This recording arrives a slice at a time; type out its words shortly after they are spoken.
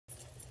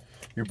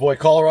Your boy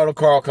Colorado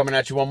Carl coming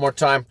at you one more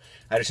time.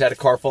 I just had a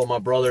car full of my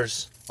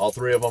brothers, all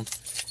three of them,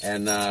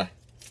 and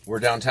we're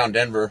downtown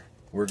Denver.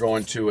 We're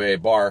going to a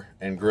bar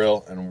and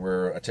grill, and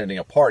we're attending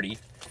a party,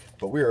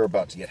 but we were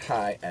about to get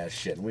high as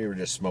shit, and we were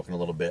just smoking a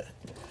little bit,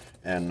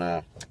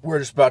 and we're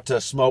just about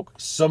to smoke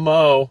some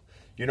mo.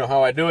 You know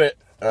how I do it.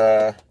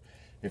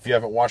 If you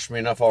haven't watched me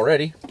enough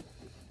already,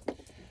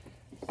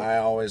 I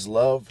always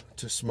love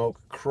to smoke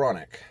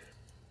chronic.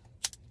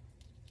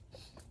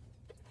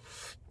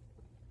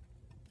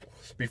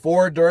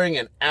 Before, during,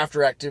 and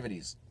after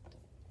activities,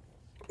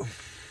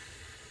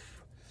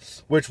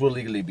 which will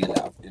legally be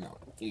allowed. You know,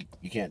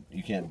 you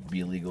can't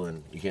be illegal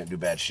and you can't do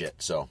bad shit.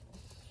 So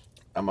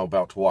I'm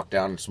about to walk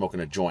down and smoking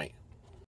a joint.